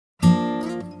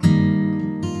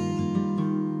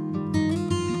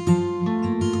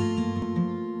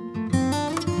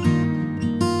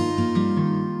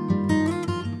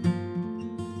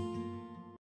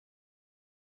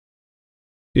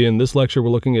In this lecture,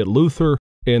 we're looking at Luther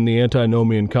and the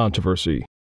Antinomian controversy.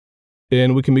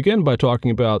 And we can begin by talking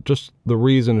about just the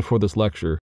reason for this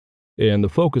lecture and the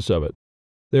focus of it.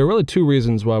 There are really two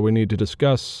reasons why we need to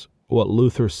discuss what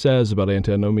Luther says about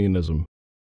Antinomianism.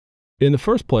 In the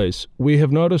first place, we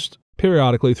have noticed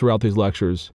periodically throughout these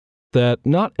lectures that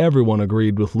not everyone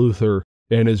agreed with Luther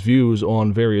and his views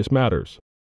on various matters.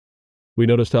 We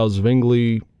noticed how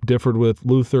Zwingli differed with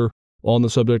Luther on the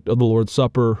subject of the Lord's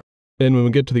Supper, and when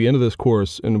we get to the end of this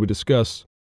course and we discuss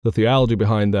the theology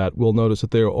behind that, we'll notice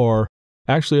that there are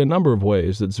actually a number of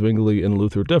ways that Zwingli and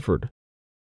Luther differed.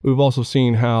 We've also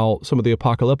seen how some of the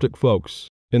apocalyptic folks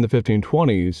in the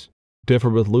 1520s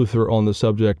differed with Luther on the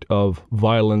subject of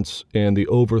violence and the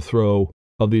overthrow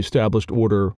of the established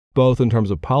order, both in terms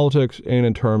of politics and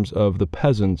in terms of the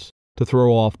peasants, to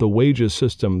throw off the wages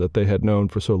system that they had known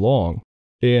for so long.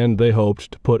 And they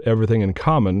hoped to put everything in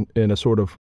common in a sort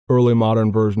of early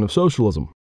modern version of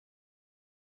socialism.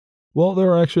 Well,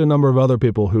 there are actually a number of other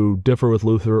people who differ with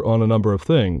Luther on a number of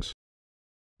things.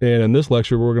 And in this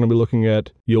lecture, we're going to be looking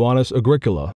at Johannes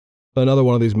Agricola, another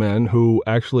one of these men who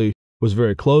actually was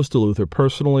very close to Luther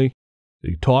personally.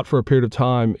 He taught for a period of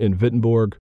time in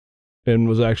Wittenberg and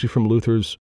was actually from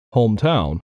Luther's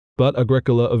hometown. But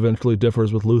Agricola eventually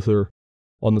differs with Luther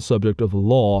on the subject of the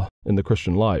law in the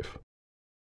Christian life.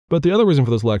 But the other reason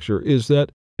for this lecture is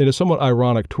that, in a somewhat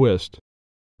ironic twist,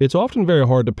 it's often very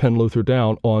hard to pin Luther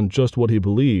down on just what he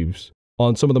believes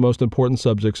on some of the most important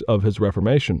subjects of his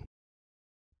Reformation.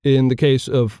 In the case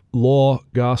of law,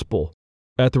 gospel,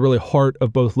 at the really heart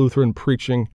of both Lutheran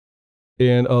preaching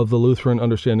and of the Lutheran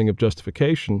understanding of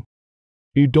justification,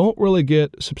 you don't really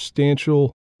get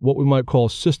substantial, what we might call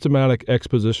systematic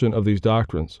exposition of these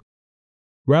doctrines.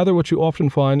 Rather, what you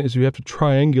often find is you have to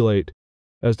triangulate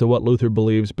as to what Luther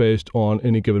believes based on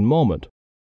any given moment.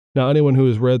 Now, anyone who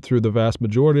has read through the vast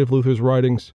majority of Luther's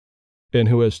writings and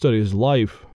who has studied his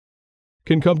life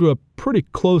can come to a pretty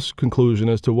close conclusion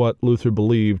as to what Luther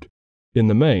believed in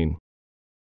the main.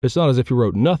 It's not as if he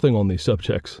wrote nothing on these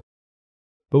subjects.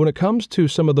 But when it comes to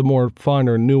some of the more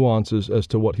finer nuances as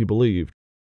to what he believed,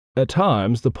 at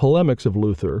times the polemics of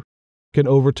Luther can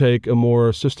overtake a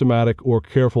more systematic or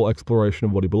careful exploration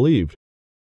of what he believed.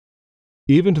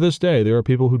 Even to this day, there are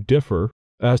people who differ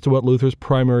as to what Luther's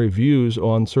primary views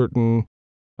on certain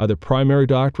either primary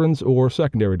doctrines or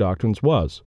secondary doctrines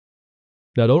was.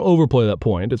 Now, don't overplay that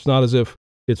point. It's not as if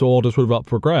it's all just sort of up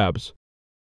for grabs.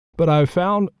 But I've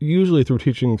found, usually through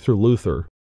teaching through Luther,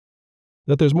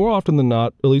 that there's more often than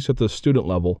not, at least at the student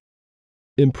level,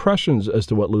 impressions as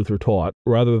to what Luther taught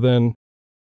rather than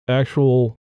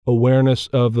actual awareness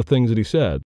of the things that he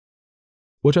said,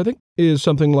 which I think is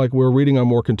something like we're reading on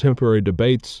more contemporary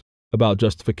debates about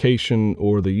justification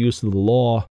or the use of the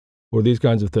law or these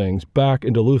kinds of things back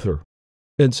into Luther.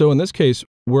 And so in this case,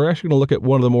 we're actually going to look at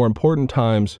one of the more important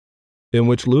times in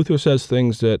which Luther says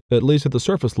things that, at least at the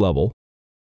surface level,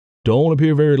 don't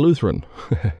appear very Lutheran.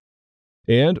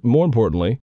 And, more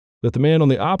importantly, that the man on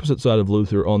the opposite side of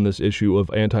Luther on this issue of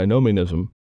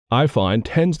antinomianism, I find,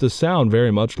 tends to sound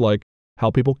very much like how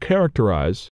people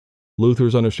characterize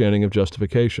Luther's understanding of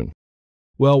justification.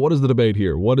 Well, what is the debate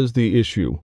here? What is the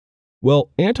issue?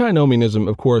 Well, antinomianism,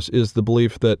 of course, is the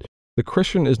belief that the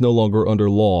Christian is no longer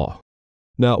under law.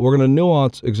 Now, we're going to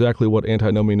nuance exactly what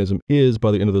antinomianism is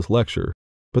by the end of this lecture,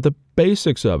 but the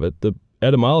basics of it, the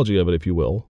etymology of it, if you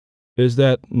will, is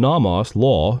that nomos,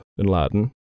 law, in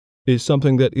Latin, is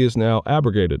something that is now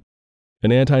abrogated.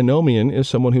 An antinomian is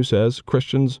someone who says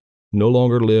Christians no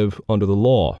longer live under the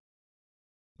law.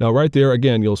 Now, right there,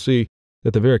 again, you'll see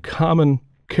that the very common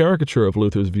caricature of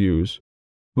Luther's views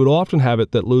would often have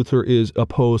it that Luther is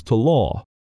opposed to law.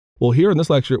 Well, here in this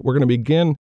lecture, we're going to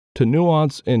begin to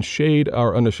nuance and shade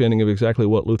our understanding of exactly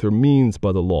what Luther means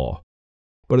by the law.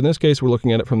 But in this case, we're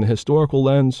looking at it from the historical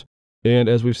lens, and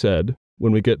as we've said,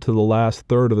 when we get to the last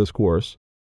third of this course,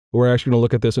 we're actually going to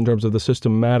look at this in terms of the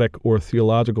systematic or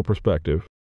theological perspective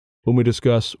when we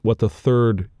discuss what the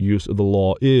third use of the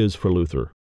law is for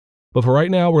Luther. But for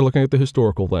right now, we're looking at the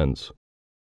historical lens.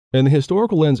 And the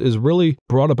historical lens is really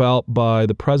brought about by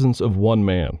the presence of one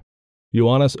man,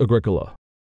 Johannes Agricola.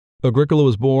 Agricola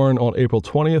was born on April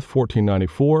 20th,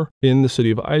 1494, in the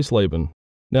city of Eisleben.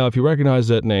 Now, if you recognize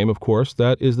that name, of course,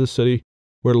 that is the city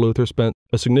where Luther spent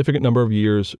a significant number of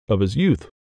years of his youth.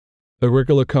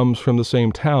 Agricola comes from the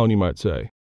same town, you might say.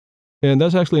 And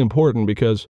that's actually important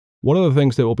because one of the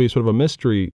things that will be sort of a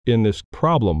mystery in this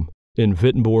problem, in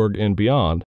Wittenberg and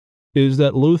beyond, is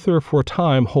that Luther, for a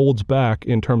time, holds back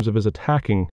in terms of his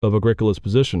attacking of Agricola's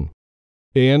position.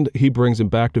 And he brings him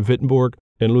back to Wittenberg,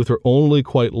 and Luther only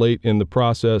quite late in the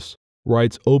process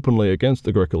writes openly against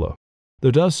Agricola.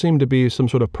 there does seem to be some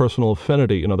sort of personal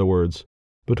affinity, in other words,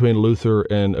 between Luther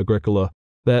and Agricola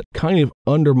that kind of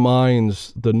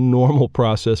undermines the normal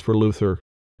process for Luther,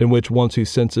 in which once he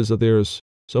senses that there's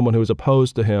someone who is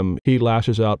opposed to him, he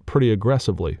lashes out pretty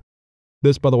aggressively.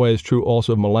 This, by the way, is true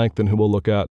also of Melanchthon, who we'll look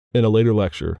at in a later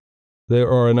lecture. There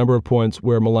are a number of points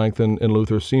where Melanchthon and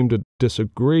Luther seem to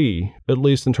disagree, at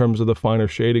least in terms of the finer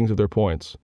shadings of their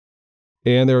points.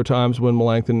 And there are times when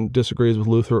Melanchthon disagrees with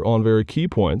Luther on very key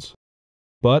points,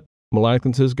 but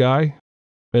Melanchthon's his guy,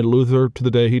 and Luther, to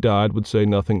the day he died, would say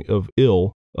nothing of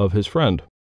ill of his friend.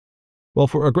 Well,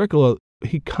 for Agricola,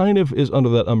 he kind of is under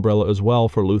that umbrella as well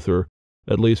for Luther,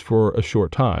 at least for a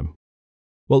short time.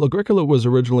 Well, Agricola was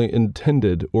originally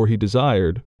intended, or he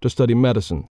desired, to study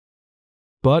medicine.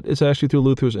 But it's actually through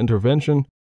Luther's intervention,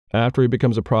 after he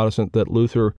becomes a Protestant, that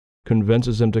Luther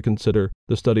convinces him to consider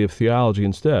the study of theology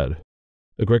instead.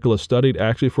 Agricola studied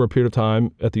actually for a period of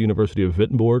time at the University of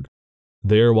Wittenberg,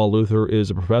 there while Luther is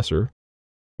a professor.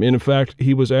 In fact,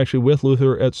 he was actually with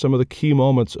Luther at some of the key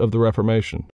moments of the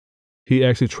Reformation. He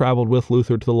actually traveled with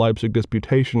Luther to the Leipzig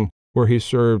Disputation, where he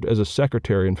served as a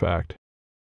secretary, in fact,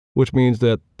 which means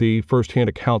that the first-hand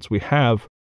accounts we have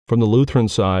from the Lutheran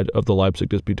side of the Leipzig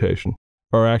Disputation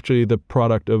are actually the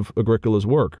product of Agricola's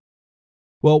work.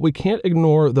 Well, we can't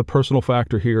ignore the personal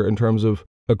factor here in terms of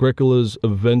Agricola's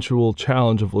eventual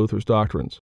challenge of Luther's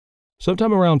doctrines.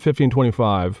 Sometime around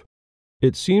 1525,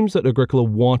 it seems that Agricola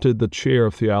wanted the chair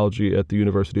of theology at the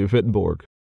University of Wittenberg,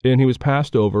 and he was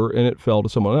passed over and it fell to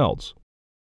someone else.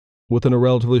 Within a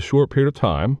relatively short period of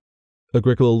time,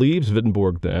 Agricola leaves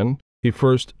Wittenberg then. He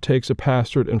first takes a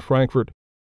pastorate in Frankfurt,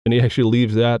 and he actually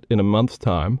leaves that in a month's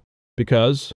time,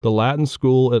 because the Latin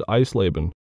school at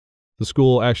Eisleben, the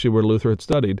school actually where Luther had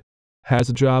studied, has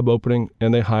a job opening,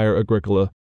 and they hire Agricola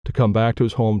to come back to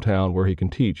his hometown where he can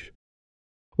teach.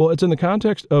 Well, it's in the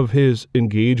context of his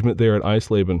engagement there at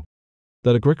Eisleben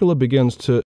that Agricola begins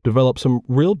to develop some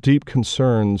real deep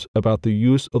concerns about the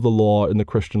use of the law in the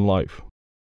Christian life.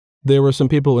 There were some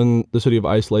people in the city of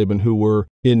Eisleben who were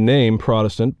in name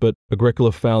Protestant, but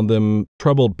Agricola found them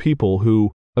troubled people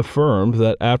who affirmed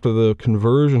that after the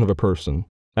conversion of a person,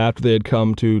 after they had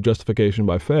come to justification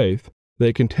by faith,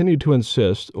 they continued to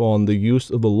insist on the use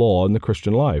of the law in the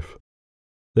Christian life.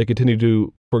 They continued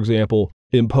to, for example,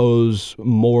 impose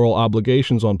moral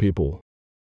obligations on people,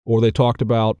 or they talked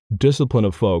about discipline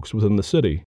of folks within the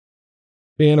city.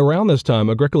 And around this time,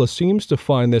 Agricola seems to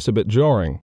find this a bit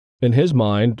jarring. In his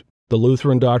mind, the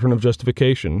Lutheran doctrine of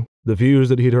justification, the views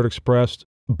that he'd heard expressed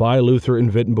by Luther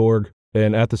in Wittenberg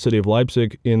and at the city of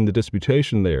Leipzig in the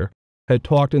disputation there, had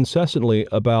talked incessantly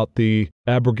about the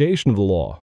abrogation of the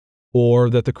law, or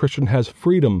that the Christian has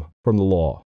freedom from the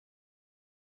law.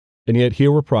 And yet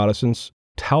here were Protestants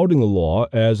touting the law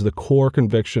as the core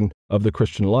conviction of the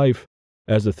Christian life,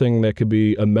 as the thing that could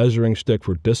be a measuring stick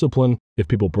for discipline. If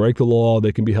people break the law,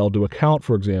 they can be held to account,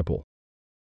 for example.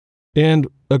 And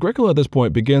Agricola at this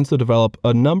point begins to develop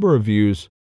a number of views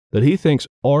that he thinks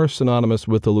are synonymous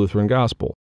with the Lutheran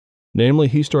gospel. Namely,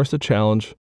 he starts to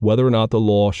challenge whether or not the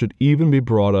law should even be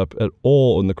brought up at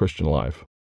all in the Christian life.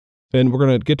 And we're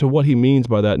going to get to what he means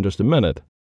by that in just a minute.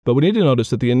 But we need to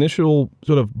notice that the initial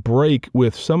sort of break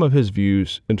with some of his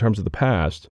views in terms of the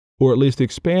past, or at least the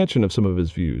expansion of some of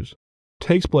his views,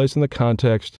 takes place in the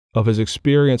context of his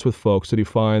experience with folks that he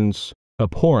finds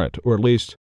abhorrent, or at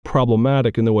least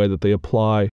problematic in the way that they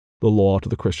apply the law to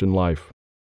the Christian life.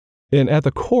 And at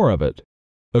the core of it,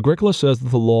 Agricola says that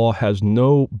the law has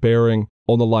no bearing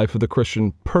on the life of the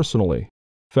Christian personally. In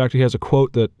fact, he has a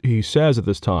quote that he says at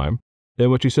this time,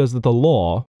 in which he says that the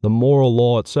law, the moral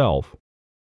law itself,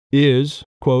 is,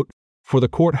 quote, for the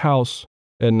courthouse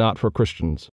and not for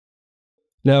Christians.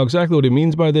 Now, exactly what he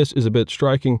means by this is a bit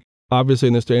striking. Obviously,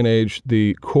 in this day and age,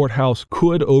 the courthouse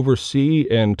could oversee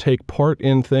and take part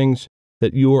in things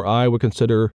that you or I would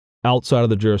consider outside of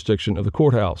the jurisdiction of the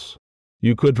courthouse.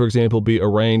 You could, for example, be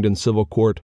arraigned in civil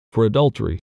court for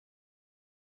adultery.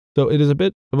 So it is a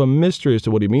bit of a mystery as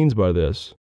to what he means by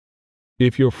this.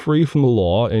 If you're free from the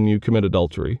law and you commit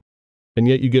adultery, and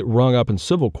yet you get rung up in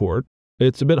civil court,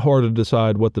 it's a bit hard to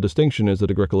decide what the distinction is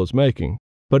that Agricola is making.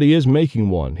 But he is making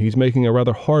one. He's making a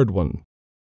rather hard one.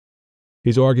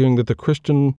 He's arguing that the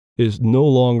Christian is no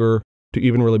longer to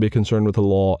even really be concerned with the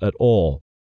law at all.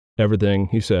 Everything,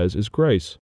 he says, is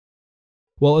grace.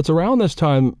 Well, it's around this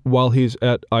time, while he's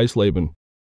at Eisleben,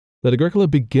 that Agricola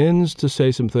begins to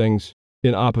say some things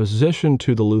in opposition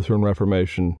to the Lutheran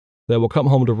Reformation that will come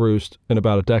home to roost in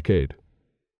about a decade.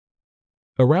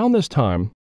 Around this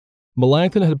time,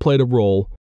 Melanchthon had played a role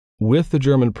with the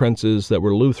German princes that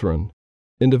were Lutheran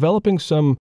in developing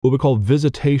some what we call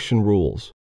visitation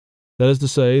rules. That is to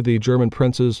say, the German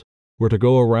princes were to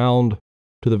go around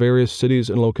to the various cities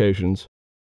and locations,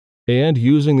 and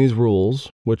using these rules,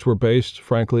 which were based,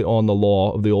 frankly, on the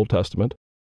law of the Old Testament,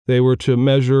 they were to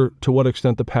measure to what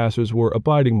extent the pastors were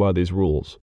abiding by these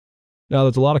rules. Now,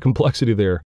 there's a lot of complexity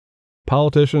there.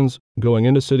 Politicians going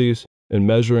into cities and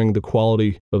measuring the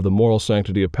quality of the moral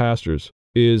sanctity of pastors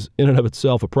is in and of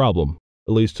itself a problem,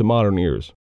 at least to modern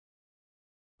ears.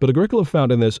 But Agricola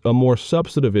found in this a more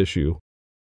substantive issue,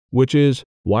 which is,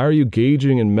 why are you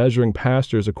gauging and measuring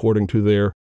pastors according to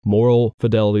their moral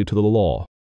fidelity to the law?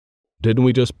 Didn't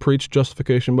we just preach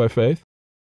justification by faith?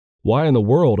 Why in the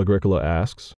world, Agricola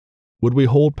asks, would we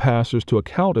hold pastors to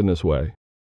account in this way?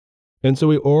 And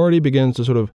so he already begins to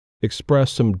sort of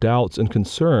express some doubts and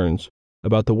concerns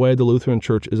about the way the Lutheran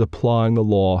Church is applying the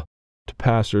law to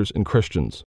pastors and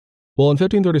Christians. Well, in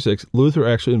 1536, Luther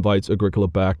actually invites Agricola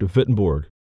back to Wittenberg.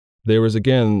 There is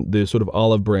again the sort of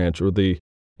olive branch, or the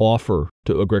offer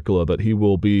to Agricola that he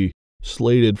will be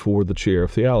slated for the chair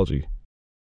of theology.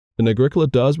 And Agricola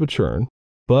does return,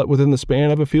 but within the span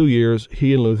of a few years,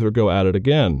 he and Luther go at it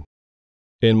again.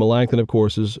 And Melanchthon, of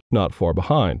course, is not far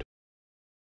behind.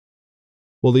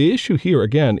 Well, the issue here,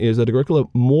 again, is that Agricola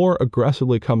more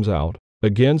aggressively comes out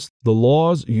against the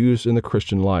laws used in the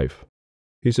Christian life.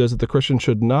 He says that the Christian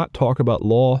should not talk about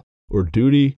law or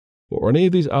duty or any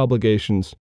of these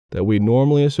obligations that we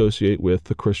normally associate with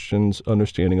the Christian's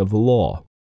understanding of the law.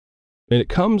 And it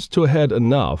comes to a head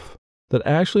enough that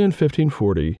actually in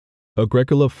 1540,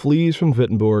 Agricola flees from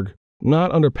Wittenberg,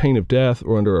 not under pain of death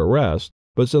or under arrest,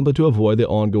 but simply to avoid the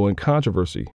ongoing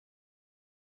controversy.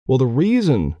 Well,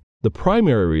 the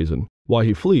primary reason why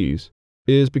he flees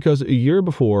is because a year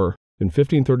before, in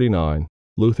 1539,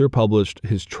 Luther published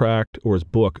his tract or his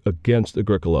book against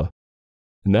Agricola,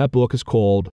 and that book is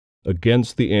called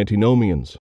Against the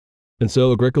Antinomians. And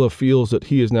so Agricola feels that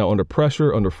he is now under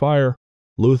pressure, under fire.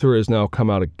 Luther has now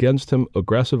come out against him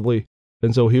aggressively,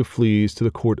 and so he flees to the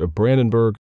court of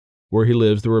Brandenburg, where he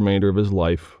lives the remainder of his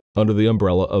life under the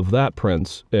umbrella of that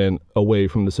prince and away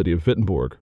from the city of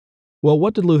Wittenberg. Well,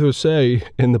 what did Luther say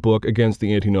in the book Against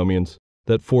the Antinomians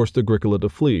that forced Agricola to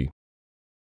flee?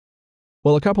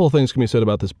 Well, a couple of things can be said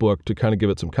about this book to kind of give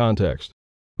it some context.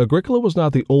 Agricola was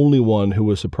not the only one who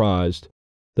was surprised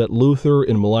that Luther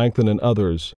and Melanchthon and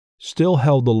others still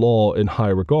held the law in high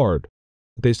regard.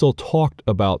 They still talked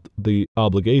about the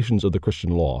obligations of the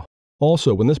Christian law.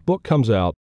 Also, when this book comes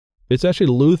out, it's actually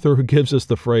Luther who gives us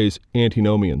the phrase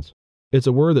antinomians. It's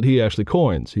a word that he actually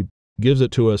coins. He gives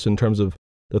it to us in terms of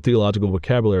the theological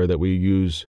vocabulary that we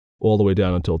use all the way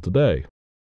down until today.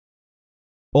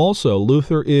 Also,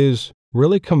 Luther is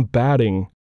really combating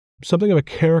something of a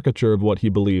caricature of what he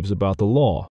believes about the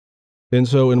law. And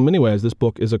so, in many ways, this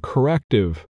book is a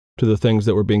corrective to the things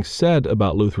that were being said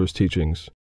about Luther's teachings,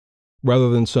 rather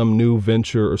than some new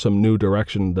venture or some new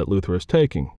direction that Luther is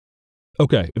taking.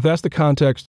 Okay, if that's the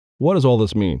context, what does all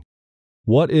this mean?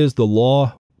 What is the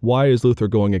law? Why is Luther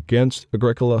going against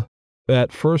Agricola?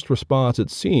 At first response,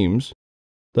 it seems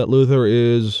that Luther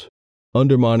is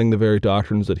undermining the very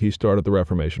doctrines that he started the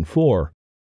Reformation for.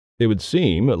 It would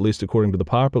seem, at least according to the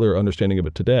popular understanding of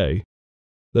it today,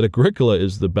 that Agricola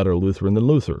is the better Lutheran than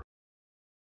Luther.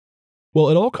 Well,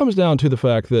 it all comes down to the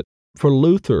fact that for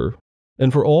Luther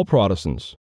and for all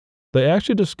Protestants, they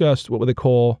actually discussed what they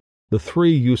call the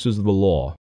three uses of the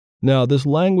law. Now, this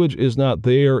language is not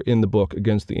there in the book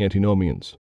Against the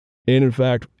Antinomians. And in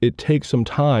fact, it takes some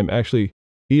time, actually,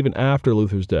 even after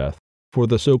Luther's death, for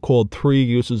the so-called three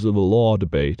uses of the law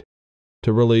debate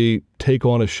to really take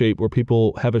on a shape where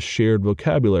people have a shared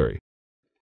vocabulary.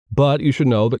 But you should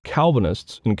know that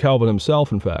Calvinists, and Calvin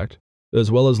himself, in fact, as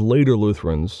well as later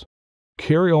Lutherans,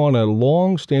 carry on a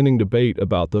long-standing debate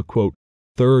about the, quote,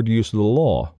 third use of the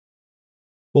law.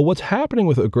 Well, what's happening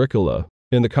with Agricola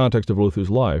in the context of Luther's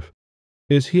life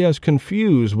is he has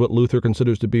confused what Luther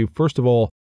considers to be, first of all,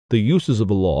 the uses of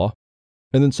the law,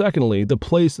 and then secondly, the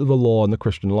place of the law in the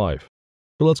Christian life.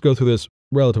 So let's go through this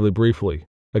relatively briefly.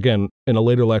 Again, in a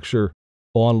later lecture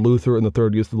on Luther and the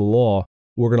third use of the law,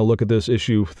 we're going to look at this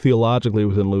issue theologically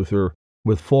within Luther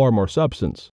with far more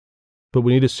substance. But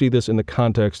we need to see this in the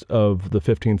context of the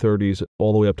 1530s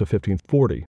all the way up to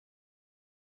 1540.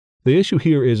 The issue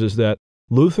here is that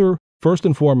Luther, first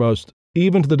and foremost,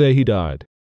 even to the day he died,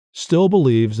 still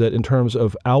believes that in terms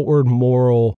of outward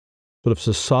moral, sort of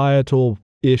societal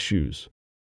issues,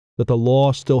 that the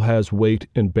law still has weight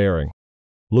and bearing.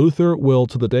 Luther will,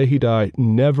 to the day he died,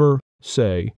 never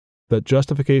say that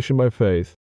justification by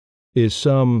faith is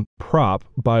some prop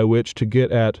by which to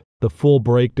get at the full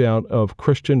breakdown of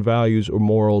Christian values or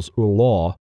morals or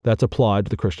law that's applied to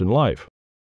the Christian life.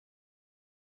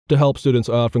 To help students,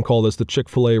 I often call this the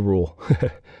Chick-fil-A rule,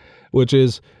 which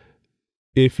is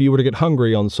if you were to get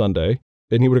hungry on Sunday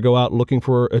and you were to go out looking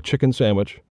for a chicken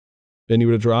sandwich and you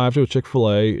were to drive to a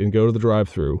Chick-fil-A and go to the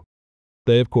drive-thru,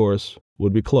 they, of course,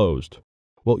 would be closed.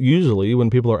 Well, usually when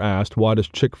people are asked, why does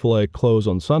Chick-fil-A close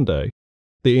on Sunday?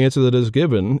 The answer that is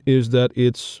given is that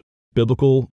it's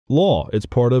biblical law. It's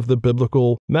part of the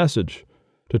biblical message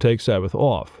to take Sabbath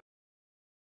off.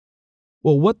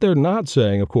 Well, what they're not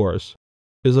saying, of course,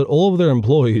 is that all of their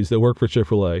employees that work for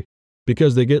Chick-fil-A,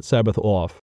 because they get Sabbath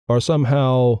off, are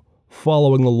somehow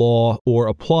following the law or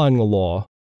applying the law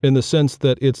in the sense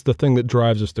that it's the thing that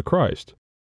drives us to Christ.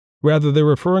 Rather, they're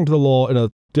referring to the law in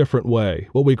a different way,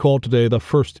 what we call today the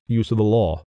first use of the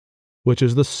law, which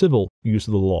is the civil use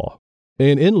of the law.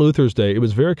 And in Luther's day, it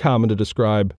was very common to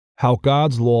describe how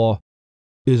God's law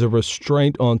is a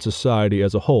restraint on society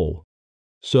as a whole.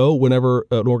 So whenever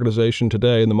an organization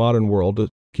today in the modern world, to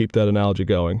keep that analogy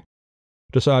going,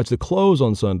 decides to close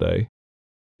on Sunday,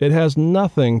 it has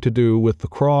nothing to do with the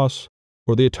cross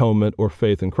or the atonement or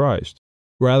faith in Christ.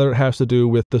 Rather, it has to do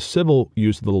with the civil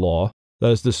use of the law, that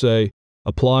is to say,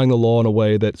 applying the law in a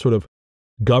way that sort of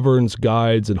governs,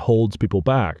 guides, and holds people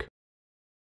back.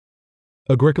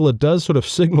 Agricola does sort of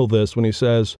signal this when he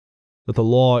says that the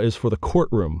law is for the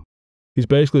courtroom. He's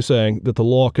basically saying that the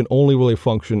law can only really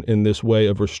function in this way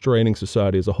of restraining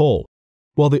society as a whole.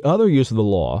 While the other use of the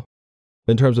law,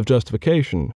 in terms of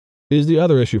justification, is the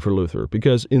other issue for Luther,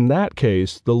 because in that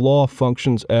case, the law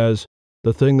functions as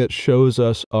the thing that shows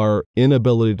us our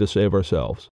inability to save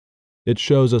ourselves. It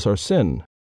shows us our sin.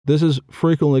 This is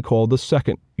frequently called the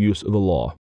second use of the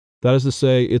law. That is to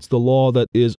say, it's the law that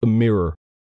is a mirror.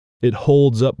 It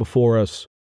holds up before us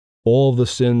all of the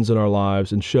sins in our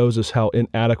lives and shows us how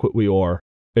inadequate we are,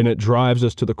 and it drives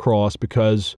us to the cross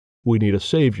because we need a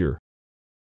Savior.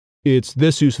 It's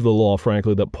this use of the law,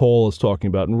 frankly, that Paul is talking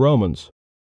about in Romans.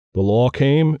 The law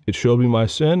came, it showed me my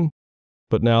sin,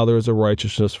 but now there is a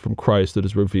righteousness from Christ that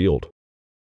is revealed.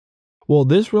 Well,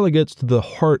 this really gets to the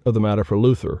heart of the matter for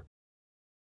Luther,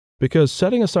 because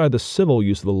setting aside the civil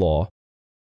use of the law,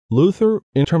 Luther,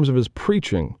 in terms of his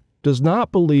preaching, does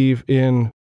not believe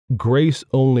in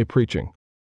grace-only preaching.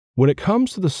 When it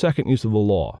comes to the second use of the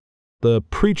law, the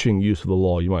preaching use of the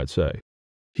law, you might say,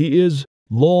 he is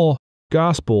law,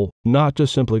 gospel, not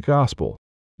just simply gospel.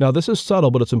 Now, this is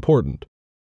subtle, but it's important.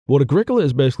 What Agricola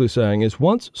is basically saying is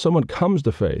once someone comes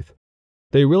to faith,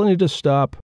 they really need to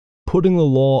stop putting the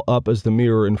law up as the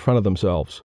mirror in front of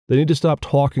themselves. They need to stop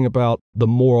talking about the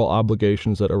moral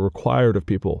obligations that are required of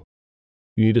people.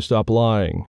 You need to stop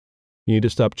lying. You need to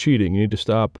stop cheating. You need to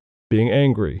stop being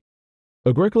angry.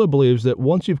 Agricola believes that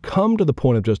once you've come to the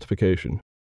point of justification,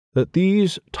 that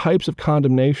these types of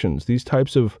condemnations, these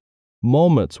types of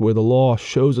moments where the law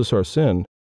shows us our sin,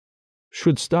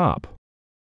 should stop.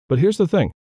 But here's the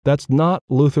thing. That's not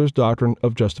Luther's doctrine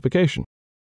of justification.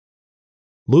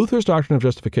 Luther's doctrine of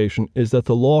justification is that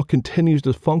the law continues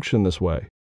to function this way.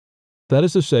 That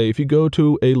is to say, if you go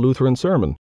to a Lutheran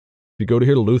sermon, if you go to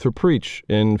hear Luther preach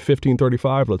in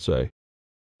 1535, let's say,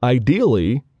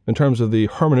 ideally, in terms of the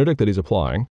hermeneutic that he's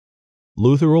applying,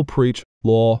 Luther will preach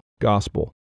law,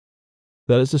 gospel.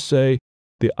 That is to say,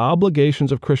 the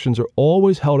obligations of Christians are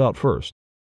always held out first.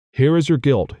 Here is your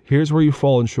guilt. Here's where you've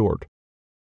fallen short.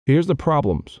 Here's the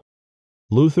problems.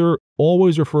 Luther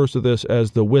always refers to this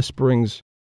as the whisperings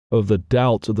of the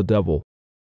doubts of the devil,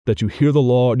 that you hear the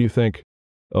law and you think,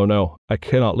 oh no, I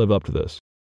cannot live up to this.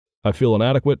 I feel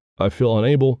inadequate. I feel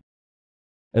unable.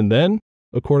 And then,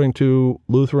 according to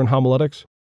Lutheran homiletics,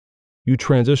 you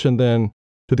transition then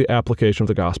to the application of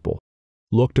the gospel.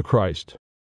 Look to Christ.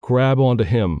 Grab onto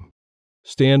Him.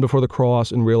 Stand before the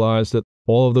cross and realize that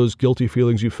all of those guilty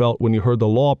feelings you felt when you heard the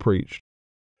law preached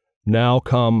now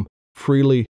come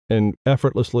freely and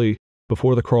effortlessly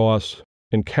before the cross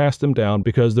and cast them down,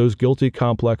 because those guilty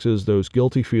complexes, those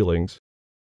guilty feelings,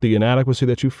 the inadequacy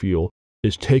that you feel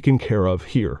is taken care of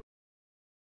here.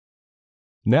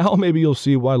 Now maybe you'll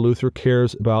see why Luther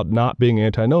cares about not being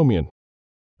antinomian.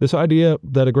 This idea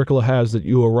that Agricola has that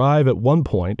you arrive at one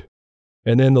point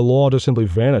and then the law just simply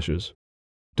vanishes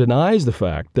denies the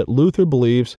fact that Luther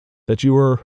believes that you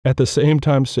are at the same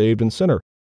time saved and sinner,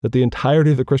 that the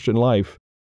entirety of the Christian life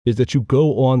is that you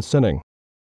go on sinning.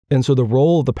 And so the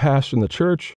role of the pastor in the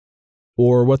church,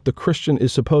 or what the Christian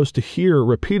is supposed to hear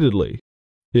repeatedly,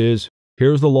 is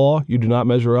here's the law, you do not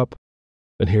measure up,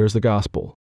 and here's the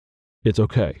gospel. It's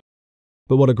okay.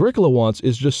 But what Agricola wants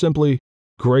is just simply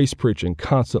grace preaching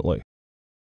constantly.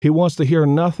 He wants to hear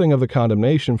nothing of the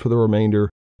condemnation for the remainder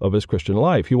of his Christian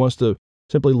life. He wants to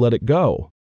simply let it go.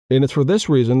 And it's for this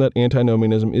reason that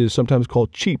antinomianism is sometimes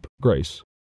called cheap grace.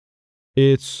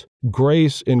 It's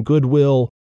grace and goodwill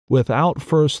without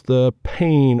first the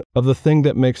pain of the thing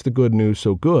that makes the good news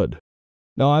so good.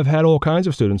 Now, I've had all kinds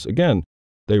of students, again,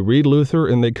 they read Luther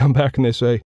and they come back and they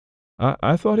say,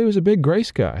 I thought he was a big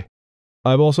grace guy.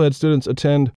 I've also had students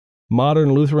attend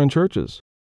modern Lutheran churches,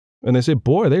 and they say,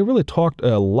 boy, they really talked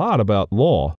a lot about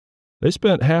law. They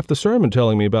spent half the sermon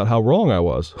telling me about how wrong I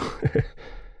was.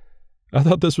 I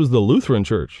thought this was the Lutheran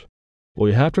church. Well,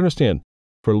 you have to understand,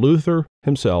 for Luther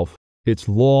himself, it's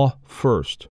law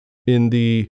first, in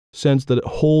the sense that it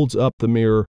holds up the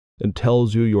mirror and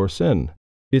tells you your sin.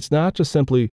 It's not just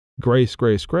simply grace,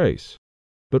 grace, grace,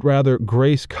 but rather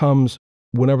grace comes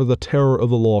whenever the terror of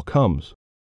the law comes.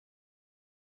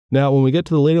 Now, when we get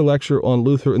to the later lecture on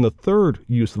Luther and the third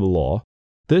use of the law,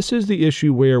 this is the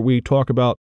issue where we talk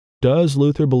about, does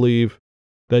Luther believe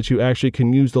that you actually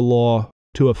can use the law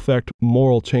to affect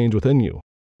moral change within you?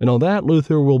 And on that,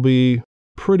 Luther will be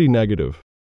pretty negative.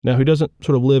 Now, he doesn't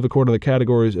sort of live according to the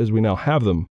categories as we now have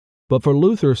them, but for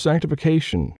Luther,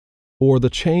 sanctification, or the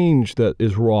change that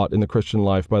is wrought in the Christian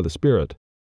life by the Spirit,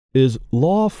 is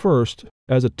law first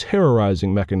as a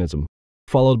terrorizing mechanism,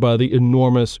 followed by the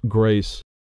enormous grace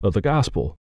of the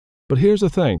gospel. But here's the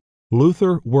thing,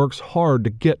 Luther works hard to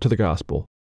get to the gospel.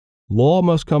 Law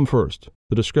must come first,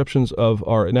 the descriptions of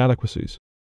our inadequacies.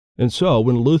 And so,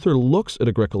 when Luther looks at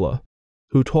Agricola,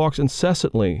 who talks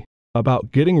incessantly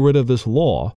about getting rid of this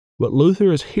law, what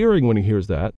Luther is hearing when he hears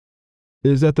that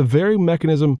is that the very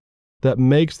mechanism that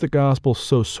makes the gospel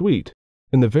so sweet,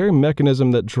 and the very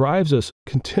mechanism that drives us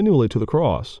continually to the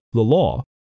cross, the law,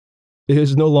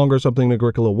 is no longer something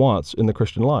Agricola wants in the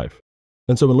Christian life.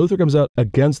 And so when Luther comes out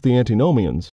against the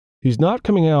Antinomians, he's not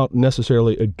coming out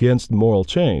necessarily against moral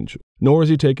change, nor is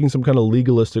he taking some kind of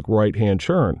legalistic right-hand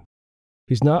turn.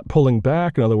 He's not pulling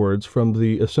back, in other words, from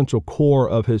the essential core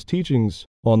of his teachings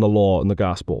on the law and the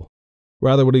gospel.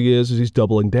 Rather, what he is he's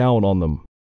doubling down on them.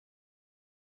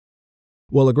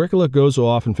 Well, Agricola goes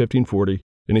off in 1540,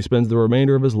 and he spends the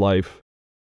remainder of his life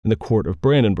in the court of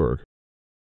Brandenburg.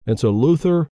 And so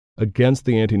Luther, against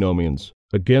the Antinomians,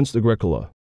 against Agricola,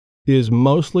 is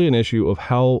mostly an issue of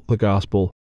how the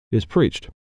gospel is preached.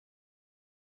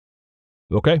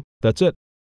 Okay, that's it.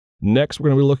 Next, we're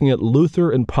going to be looking at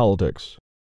Luther and politics.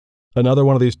 Another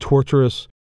one of these torturous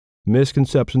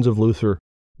misconceptions of Luther,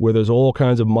 where there's all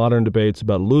kinds of modern debates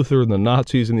about Luther and the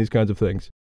Nazis and these kinds of things.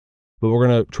 But we're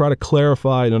going to try to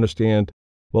clarify and understand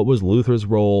what was Luther's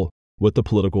role with the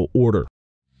political order.